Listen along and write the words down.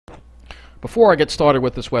Before I get started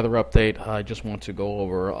with this weather update, I just want to go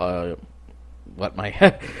over what my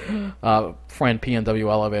friend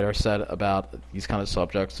PNWelevator said about these kind of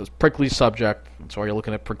subjects. It's prickly subject, so you're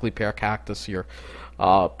looking at prickly pear cactus here.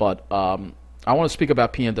 But I want to speak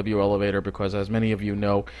about PNWelevator because, as many of you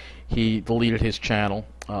know, he deleted his channel,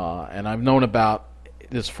 and I've known about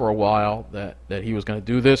this for a while that he was going to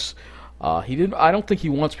do this. He didn't. I don't think he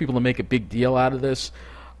wants people to make a big deal out of this.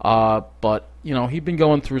 But you know, he'd been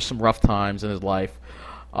going through some rough times in his life,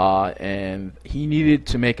 and he needed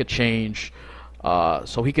to make a change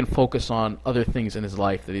so he can focus on other things in his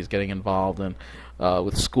life that he's getting involved in,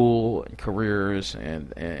 with school and careers,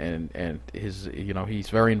 and his, you know, he's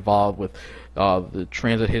very involved with the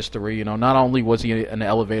transit history. You know, not only was he an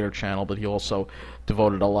elevator channel, but he also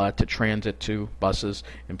devoted a lot to transit, to buses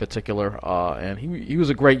in particular, and he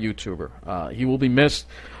was a great YouTuber. He will be missed.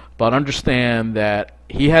 But understand that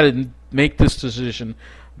he had to make this decision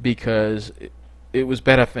because it was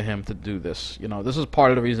better for him to do this. You know, this is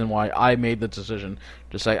part of the reason why I made the decision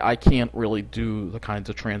to say I can't really do the kinds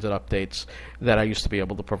of transit updates that I used to be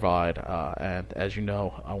able to provide. And as you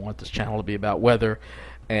know, I want this channel to be about weather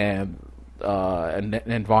and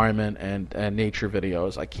environment and nature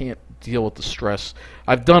videos. I can't deal with the stress.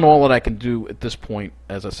 I've done all that I can do at this point,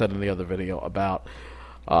 as I said in the other video, about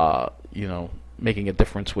you know, making a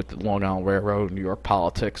difference with the Long Island Railroad, New York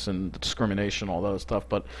politics, and discrimination, all that stuff.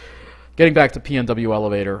 But getting back to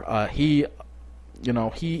PNWelevator, he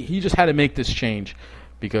just had to make this change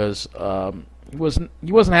because he wasn't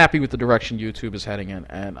happy with the direction YouTube is heading in,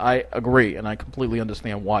 and I agree, and I completely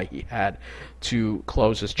understand why he had to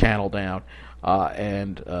close his channel down.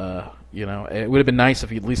 You know, it would have been nice if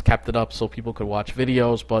he at least kept it up so people could watch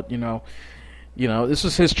videos, but you know, this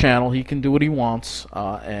is his channel. He can do what he wants,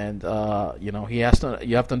 and you know, you have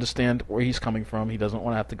to understand where he's coming from. He doesn't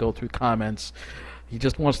want to have to go through comments. He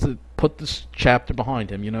just wants to put this chapter behind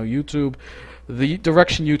him. You know, YouTube, the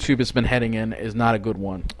direction YouTube has been heading in is not a good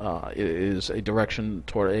one. It is a direction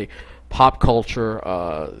toward a pop culture.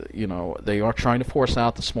 You know, they are trying to force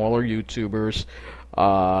out the smaller YouTubers.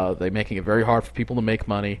 They're making it very hard for people to make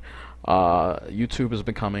money. YouTube is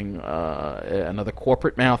becoming another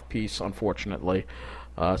corporate mouthpiece, unfortunately.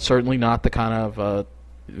 Certainly not the kind of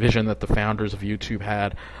vision that the founders of YouTube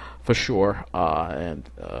had, for sure.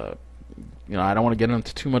 You know, I don't want to get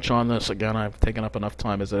into too much on this. Again, I've taken up enough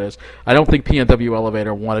time as it is. I don't think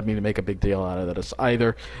PNWelevator wanted me to make a big deal out of this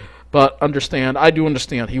either. But I do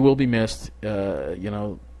understand, he will be missed. You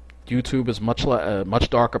know, YouTube is a much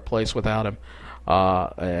darker place without him.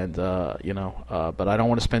 You know, but I don't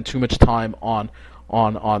want to spend too much time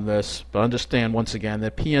on this. But understand once again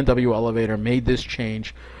that PNWelevator made this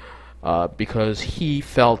change because he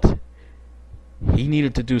felt he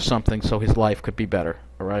needed to do something so his life could be better.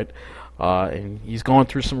 All right, and he's going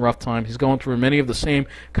through some rough times. He's going through many of the same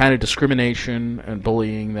kind of discrimination and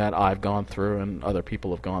bullying that I've gone through and other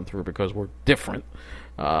people have gone through because we're different.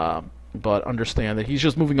 But understand that he's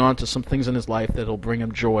just moving on to some things in his life that will bring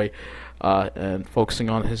him joy, and focusing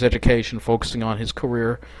on his education, focusing on his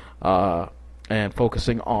career, and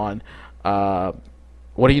focusing on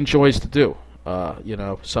what he enjoys to do. You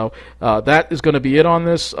know, so that is going to be it on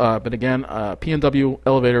this. But again,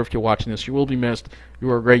 PNWelevator, if you're watching this, you will be missed. You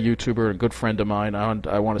are a great YouTuber and a good friend of mine, and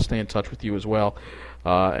I want to stay in touch with you as well.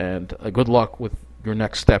 And good luck with your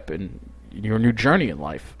next step in your new journey in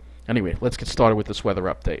life. Anyway, let's get started with this weather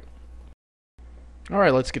update.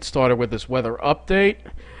 Alright, let's get started with this weather update.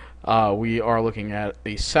 We are looking at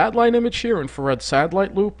a satellite image here, infrared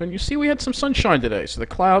satellite loop, and you see we had some sunshine today. So the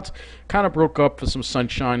clouds kind of broke up for some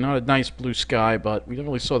sunshine, not a nice blue sky, but we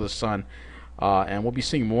definitely saw the sun. And we'll be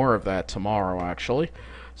seeing more of that tomorrow, actually.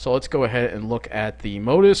 So let's go ahead and look at the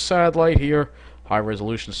MODIS satellite here,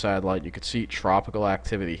 high-resolution satellite. You can see tropical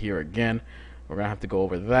activity here again. We're going to have to go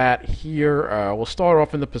over that here. We'll start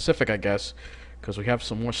off in the Pacific, I guess, because we have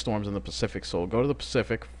some more storms in the Pacific. So we'll go to the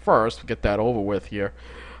Pacific first, get that over with here.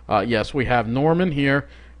 Yes, we have Norman here,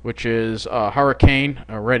 which is a hurricane,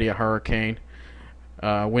 already a hurricane.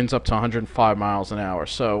 Winds up to 105 miles an hour.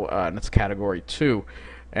 So and it's Category 2.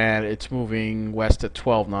 And it's moving west at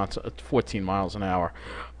 12 knots, at 14 miles an hour.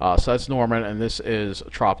 So that's Norman, and this is a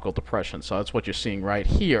tropical depression. So that's what you're seeing right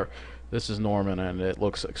here. This is Norman, and it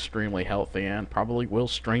looks extremely healthy and probably will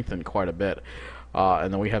strengthen quite a bit.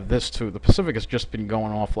 And then we have this too. The Pacific has just been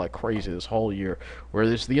going off like crazy this whole year,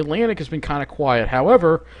 whereas the Atlantic has been kind of quiet.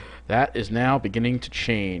 However, that is now beginning to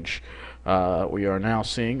change. We are now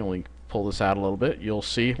seeing, let me pull this out a little bit, you'll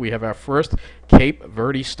see we have our first Cape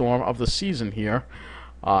Verde storm of the season here.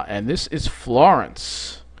 And this is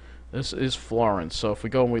Florence. This is Florence. So if we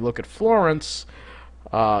go and we look at Florence,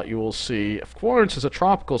 you will see Florence is a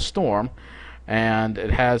tropical storm, and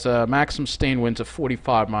it has a maximum sustained winds of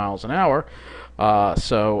 45 miles an hour.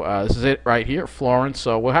 This is it right here, Florence.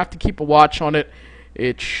 So we'll have to keep a watch on it.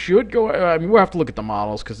 It should go. I mean, we'll have to look at the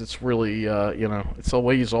models because it's really, it's a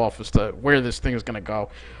ways off as to where this thing is going to go.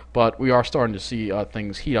 But we are starting to see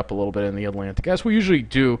things heat up a little bit in the Atlantic, as we usually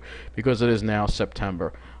do, because it is now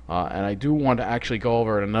September. And I do want to actually go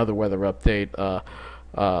over another weather update,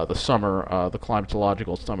 the summer, the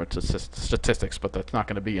climatological summer statistics, but that's not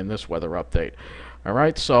going to be in this weather update. All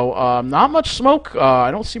right, so not much smoke. I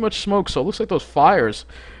don't see much smoke, so it looks like those fires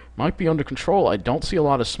might be under control. I don't see a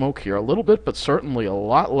lot of smoke here. A little bit, but certainly a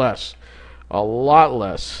lot less. A lot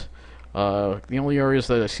less. The only areas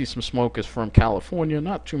that I see some smoke is from California.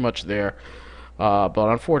 Not too much there. But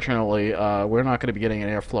unfortunately, we're not going to be getting an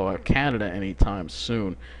airflow out of Canada anytime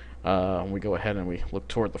soon. We go ahead and we look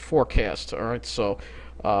toward the forecast. All right, so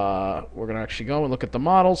we're going to actually go and look at the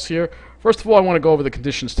models here. First of all, I want to go over the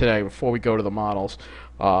conditions today before we go to the models.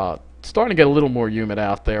 Starting to get a little more humid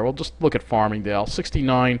out there. We'll just look at Farmingdale.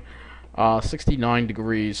 69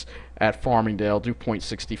 degrees at Farmingdale, dew point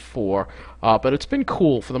 64. But it's been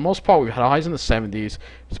cool. For the most part, we've had highs in the 70s.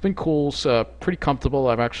 It's been cool. It's pretty comfortable.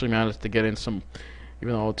 I've actually managed to get in some,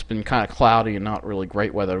 even though it's been kind of cloudy and not really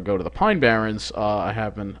great weather to go to the Pine Barrens, I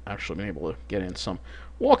have actually been able to get in some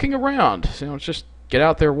walking around. So, it's just get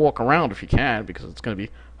out there, walk around if you can, because it's going to be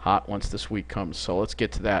hot once this week comes. So let's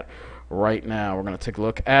get to that right now. We're going to take a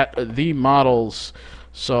look at the models.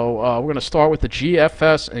 So we're going to start with the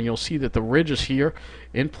GFS, and you'll see that the ridge is here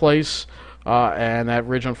in place, and that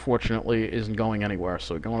ridge unfortunately isn't going anywhere.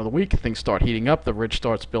 So going to the week, things start heating up, the ridge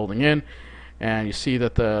starts building in, and you see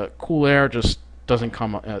that the cool air just doesn't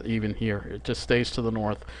come even here. It just stays to the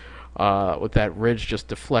north with that ridge just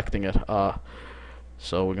deflecting it.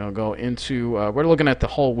 So we're going to go into, we're looking at the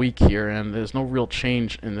whole week here, and there's no real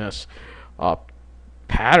change in this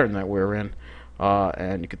pattern that we're in.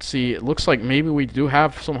 And you can see it looks like maybe we do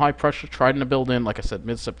have some high pressure trying to build in, like I said,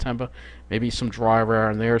 mid-September. Maybe some drier air,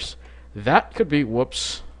 and that could be,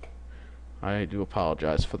 whoops, I do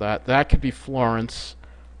apologize for that. That could be Florence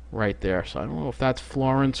right there. So I don't know if that's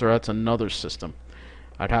Florence or that's another system.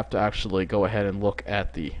 I'd have to actually go ahead and look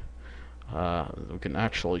at the, we can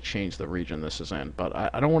actually change the region this is in, but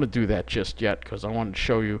I don't want to do that just yet because I want to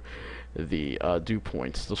show you the dew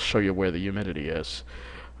points. They'll show you where the humidity is.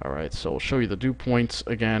 Alright, so I'll show you the dew points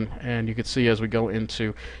again, and you can see as we go into,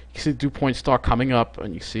 you can see the dew points start coming up,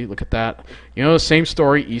 and you see, look at that. You know, the same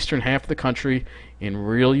story, eastern half of the country in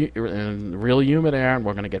real humid air, and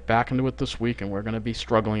we're going to get back into it this week, and we're going to be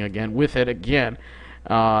struggling again with it again.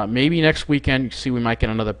 Maybe next weekend, you see we might get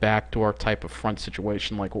another backdoor type of front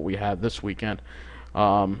situation like what we had this weekend,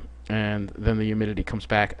 and then the humidity comes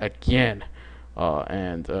back again,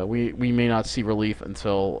 and we may not see relief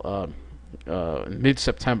until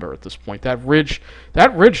mid-September at this point. That ridge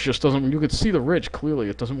just doesn't, you can see the ridge clearly,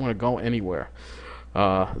 it doesn't want to go anywhere.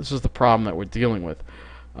 This is the problem that we're dealing with.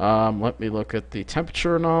 Let me look at the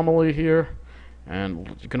temperature anomaly here,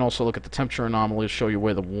 and you can also look at the temperature anomaly to show you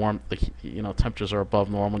where the temperatures are above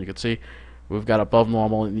normal. You can see we've got above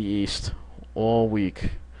normal in the east all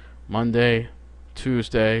week. Monday,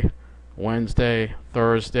 Tuesday, Wednesday,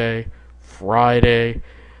 Thursday, Friday,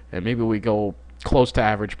 and maybe we go close to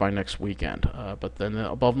average by next weekend, but then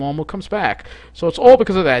the above normal comes back. So it's all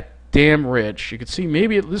because of that damn ridge. You can see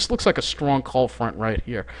maybe this looks like a strong cold front right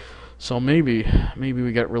here. So maybe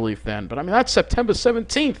we get relief then. But I mean, that's September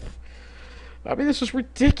 17th. I mean, this is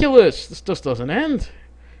ridiculous. This just doesn't end.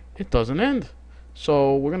 It doesn't end.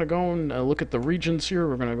 So we're gonna go and look at the regions here.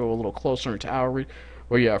 We're gonna go a little closer into our region.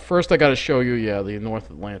 Well, yeah. First, I got to show you, the North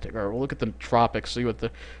Atlantic. All right, we'll look at the tropics. See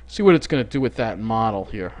what it's gonna do with that model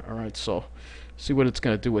here. All right, so. See what it's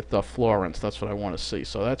going to do with Florence. That's what I want to see.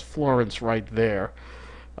 So that's Florence right there.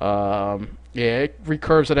 Yeah, it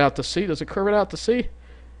recurves it out to sea. Does it curve it out to sea?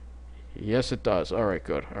 Yes, it does. All right,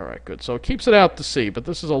 good. All right, good. So it keeps it out to sea, but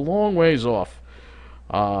this is a long ways off.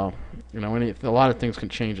 A lot of things can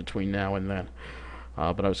change between now and then.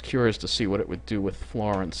 But I was curious to see what it would do with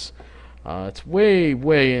Florence. It's way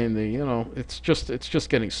in the, it's just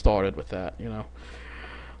getting started with that,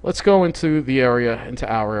 Let's go into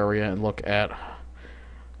our area, and look at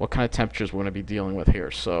what kind of temperatures we're going to be dealing with here.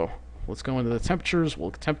 So let's go into the temperatures. We'll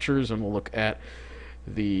look at temperatures, and we'll look at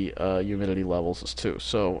the humidity levels as too.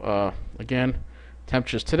 So again,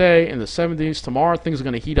 temperatures today in the 70s. Tomorrow things are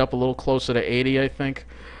going to heat up a little closer to 80, I think.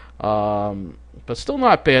 But still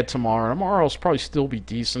not bad tomorrow. Tomorrow will probably still be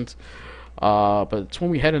decent. But it's when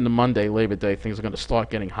we head into Monday, Labor Day, things are going to start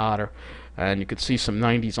getting hotter. And you can see some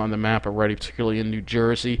 90s on the map already, particularly in New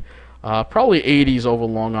Jersey. Probably 80s over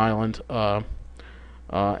Long Island.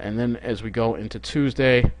 And then as we go into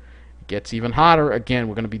Tuesday, it gets even hotter. Again,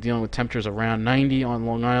 we're going to be dealing with temperatures around 90 on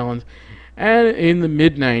Long Island and in the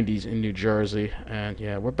mid-90s in New Jersey. And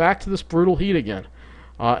yeah, we're back to this brutal heat again.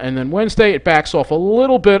 And then Wednesday, it backs off a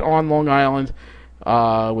little bit on Long Island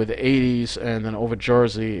with the 80s, and then over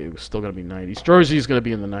Jersey, it's still going to be 90s. Jersey is going to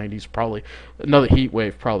be in the 90s, probably another heat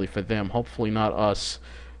wave probably for them. Hopefully not us,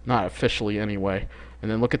 not officially anyway.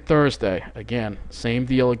 And then look at Thursday. Again, same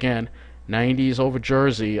deal again. 90s over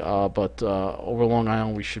Jersey, but over Long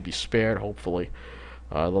Island we should be spared, hopefully.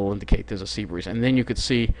 They'll indicate there's a sea breeze. And then you could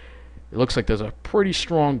see, it looks like there's a pretty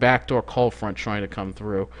strong backdoor cold front trying to come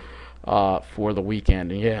through for the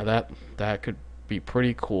weekend. And yeah, that could be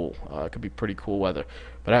pretty cool. It could be pretty cool weather.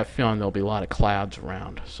 But I have a feeling there'll be a lot of clouds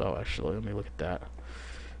around. So actually, let me look at that.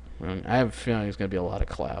 I have a feeling there's going to be a lot of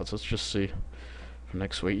clouds. Let's just see for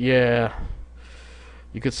next week. Yeah.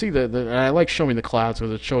 You can see I like showing the clouds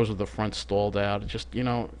because it shows with the front stalled out. It just,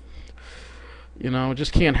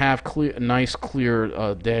 just can't have a nice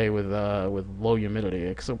clear day with low humidity,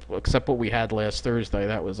 except what we had last Thursday.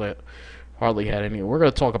 That was it. Hardly had any. We're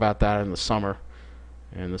going to talk about that in the summer.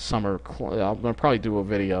 I'm going to probably do a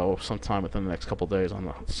video sometime within the next couple of days on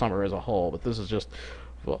the summer as a whole. But this is just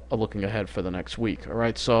a looking ahead for the next week. All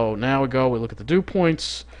right. So now we look at the dew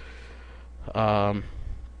points. And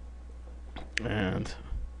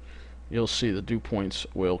you'll see the dew points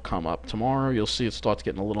will come up tomorrow. You'll see it starts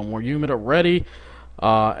getting a little more humid already.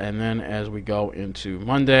 And then as we go into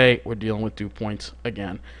Monday, we're dealing with dew points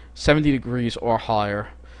again. 70 degrees or higher.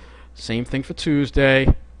 Same thing for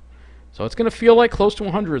Tuesday. So it's going to feel like close to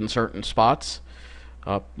 100 in certain spots.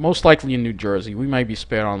 Most likely in New Jersey. We might be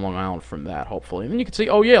spared on Long Island from that, hopefully. And then you can see,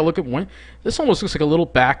 oh yeah, look at this almost looks like a little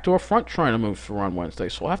backdoor front trying to move through on Wednesday.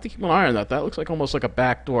 So we'll have to keep an eye on that. That looks like almost like a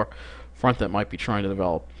backdoor front that might be trying to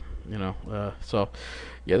develop. So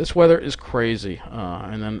yeah, this weather is crazy.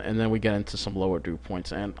 And then we get into some lower dew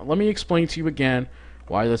points. And let me explain to you again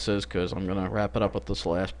why this is, because I'm going to wrap it up with this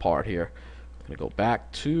last part here. I'm going to go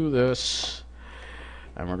back to this.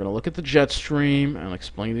 And we're going to look at the jet stream and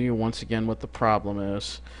explain to you once again what the problem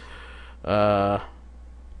is. Alright,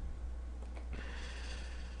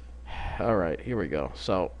 here we go.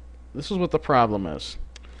 So, this is what the problem is.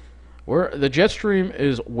 The jet stream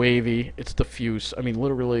is wavy. It's diffuse. I mean,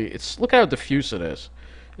 literally, look how diffuse it is.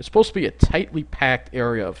 It's supposed to be a tightly packed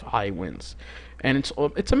area of high winds. And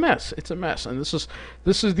it's a mess. It's a mess. And this is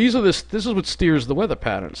what steers the weather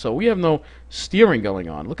pattern. So we have no steering going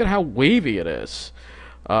on. Look at how wavy it is.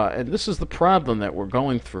 And this is the problem that we're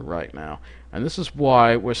going through right now. And this is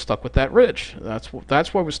why we're stuck with that ridge. That's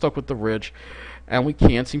why we're stuck with the ridge. And we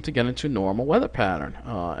can't seem to get into normal weather pattern.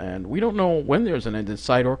 And we don't know when there's an end in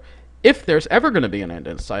sight or if there's ever going to be an end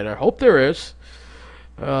in sight. I hope there is.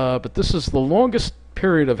 But this is the longest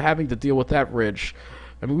period of having to deal with that ridge.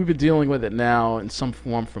 I mean, we've been dealing with it now in some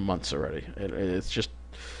form for months already. And this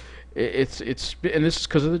is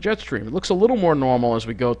because of the jet stream. It looks a little more normal as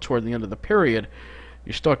we go toward the end of the period.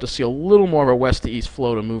 You start to see a little more of a west to east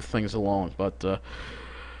flow to move things along, but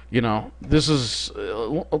this is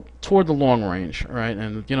toward the long range, right?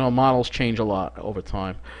 And models change a lot over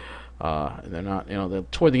time. They're not,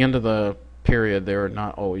 toward the end of the period, they're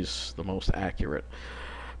not always the most accurate.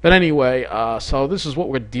 But anyway, so this is what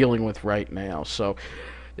we're dealing with right now. So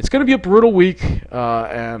it's going to be a brutal week,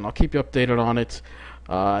 and I'll keep you updated on it.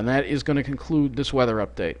 And that is going to conclude this weather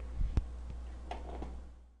update.